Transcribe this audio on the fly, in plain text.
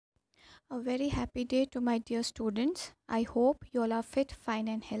A very happy day to my dear students. I hope you all are fit, fine,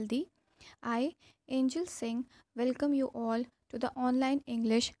 and healthy. I, Angel Singh, welcome you all to the online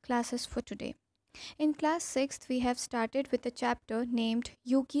English classes for today. In class 6th, we have started with a chapter named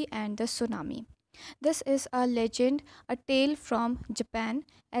Yuuki and the Tsunami. This is a legend, a tale from Japan.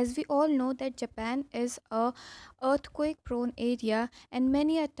 As we all know that Japan is a earthquake prone area and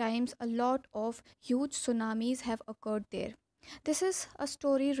many a times a lot of huge tsunamis have occurred there. This is a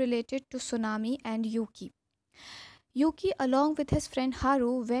story related to Tsunami and Yuki. Yuki, along with his friend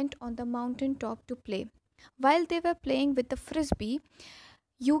Haru, went on the mountain top to play. While they were playing with the frisbee,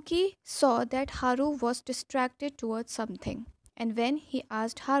 Yuki saw that Haru was distracted towards something. And when he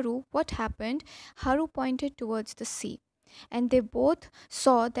asked Haru what happened, Haru pointed towards the sea. And they both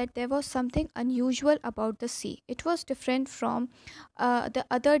saw that there was something unusual about the sea. It was different from the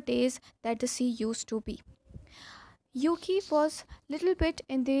other days that the sea used to be. Yuki was little bit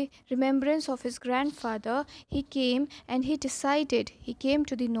in the remembrance of his grandfather. He came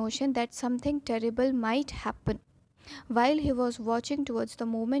to the notion that something terrible might happen. While he was watching towards the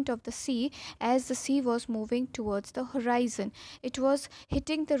movement of the sea, as the sea was moving towards the horizon, it was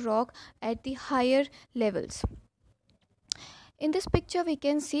hitting the rock at the higher levels. In this picture, we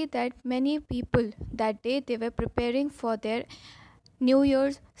can see that many people that day they were preparing for their New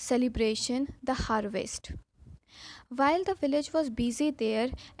Year's celebration, the harvest. While the village was busy there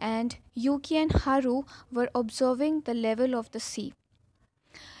and Yuki and Haru were observing the level of the sea.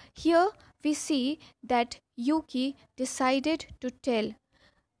 Here we see that Yuki decided to tell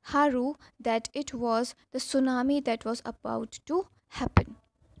Haru that it was the tsunami that was about to happen.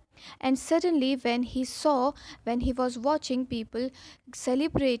 And suddenly, when he was watching people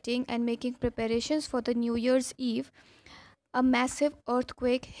celebrating and making preparations for the New Year's Eve, a massive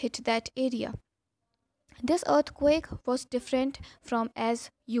earthquake hit that area. This earthquake was different from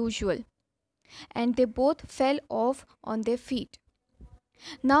as usual, and they both fell off on their feet.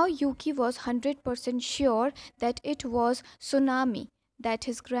 Now Yuki was 100% sure that it was tsunami that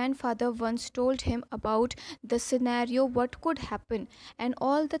his grandfather once told him about the scenario what could happen and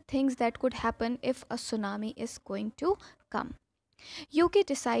all the things that could happen if a tsunami is going to come. Yuki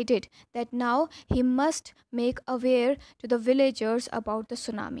decided that now he must make aware to the villagers about the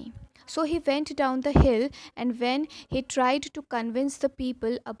tsunami. So he went down the hill, and when he tried to convince the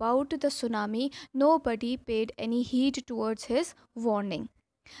people about the tsunami, nobody paid any heed towards his warning.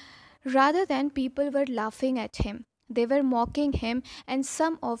 Rather than people were laughing at him, they were mocking him, and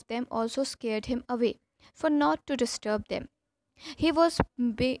some of them also scared him away for not to disturb them. He was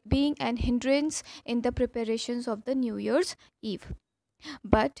being an hindrance in the preparations of the New Year's Eve.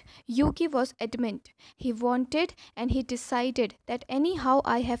 But Yuki was adamant. He wanted and he decided that anyhow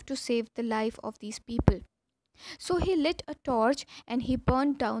I have to save the life of these people. So he lit a torch and he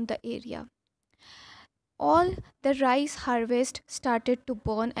burned down the area. All the rice harvest started to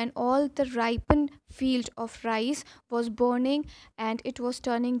burn, and all the ripened field of rice was burning and it was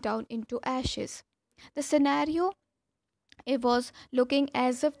turning down into ashes. The scenario, it was looking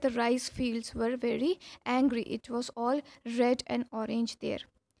as if the rice fields were very angry. It was all red and orange there.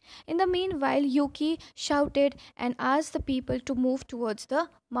 In the meanwhile, Yuki shouted and asked the people to move towards the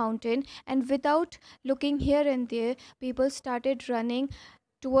mountain, and without looking here and there, people started running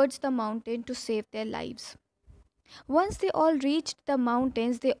towards the mountain to save their lives. Once they all reached the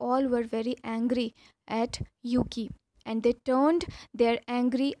mountains, they all were very angry at Yuki, and they turned their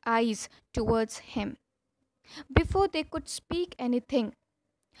angry eyes towards him. Before they could speak anything,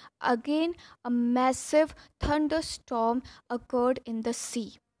 again a massive thunderstorm occurred in the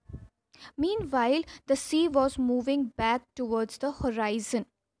sea. Meanwhile, the sea was moving back towards the horizon.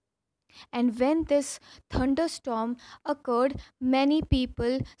 And when this thunderstorm occurred, many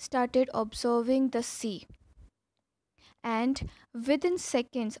people started observing the sea. And within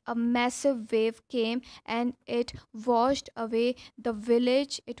seconds, a massive wave came and it washed away the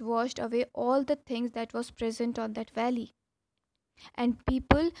village, it washed away all the things that was present on that valley. And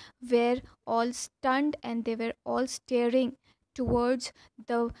people were all stunned and they were all staring towards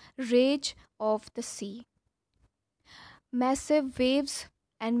the rage of the sea. Massive waves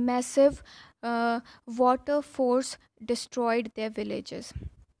and massive water force destroyed their villages.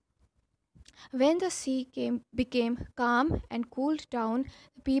 When the became calm and cooled down,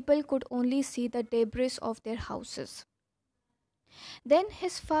 the people could only see the debris of their houses. Then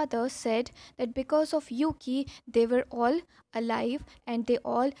his father said that because of Yuki, they were all alive and they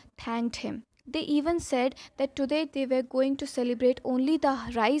all thanked him. They even said that today they were going to celebrate only the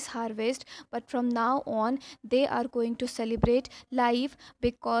rice harvest, but from now on they are going to celebrate life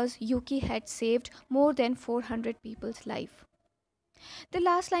because Yuki had saved more than 400 people's life. The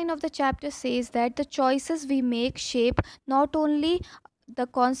last line of the chapter says that the choices we make shape not only the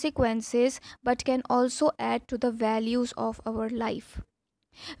consequences but can also add to the values of our life.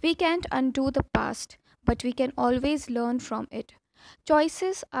 We can't undo the past, but we can always learn from it.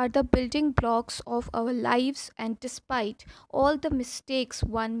 Choices are the building blocks of our lives, and despite all the mistakes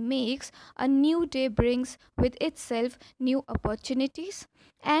one makes, a new day brings with itself new opportunities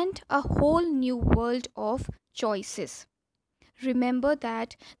and a whole new world of choices. Remember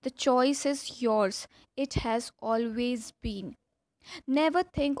that the choice is yours, it has always been. Never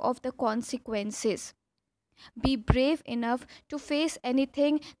think of the consequences. Be brave enough to face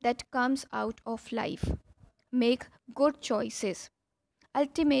anything that comes out of life. Make good choices.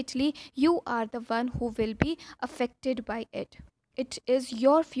 Ultimately, you are the one who will be affected by it. It is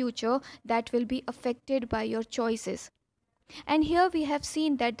your future that will be affected by your choices. And here we have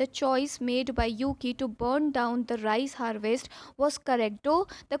seen that the choice made by Yuki to burn down the rice harvest was correct, though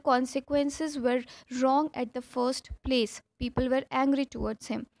the consequences were wrong at the first place. People were angry towards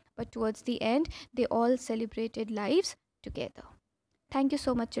him, but towards the end, they all celebrated lives together. Thank you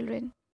so much, children.